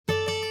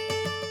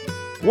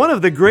One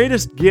of the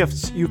greatest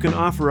gifts you can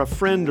offer a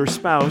friend or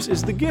spouse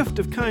is the gift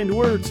of kind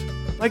words.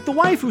 Like the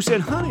wife who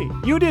said, "Honey,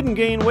 you didn't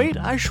gain weight,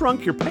 I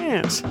shrunk your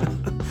pants."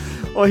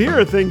 Well, here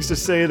are things to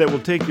say that will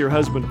take your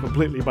husband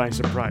completely by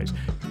surprise.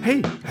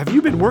 "Hey, have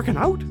you been working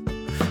out?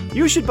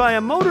 You should buy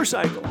a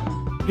motorcycle.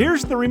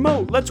 Here's the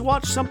remote, let's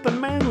watch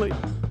something manly.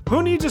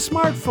 Who needs a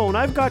smartphone?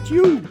 I've got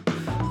you.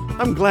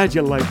 I'm glad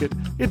you like it.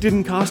 It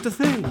didn't cost a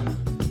thing.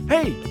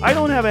 Hey, I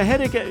don't have a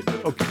headache."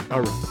 Okay,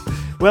 all right.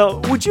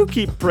 Well, would you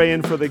keep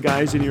praying for the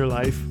guys in your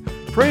life?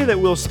 Pray that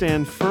we'll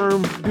stand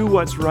firm, do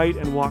what's right,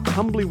 and walk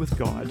humbly with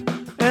God.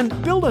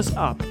 And build us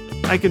up.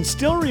 I can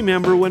still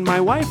remember when my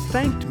wife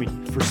thanked me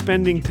for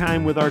spending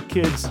time with our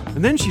kids.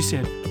 And then she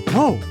said,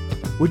 "Whoa,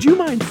 would you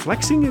mind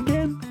flexing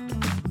again?"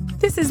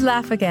 This is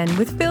Laugh Again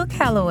with Phil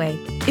Callaway.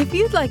 If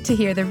you'd like to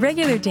hear the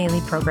regular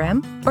daily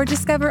program or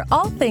discover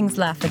all things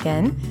Laugh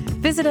Again,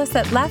 visit us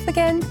at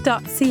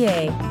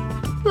laughagain.ca.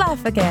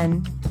 Laugh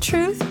Again,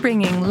 truth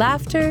bringing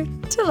laughter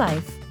to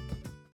life.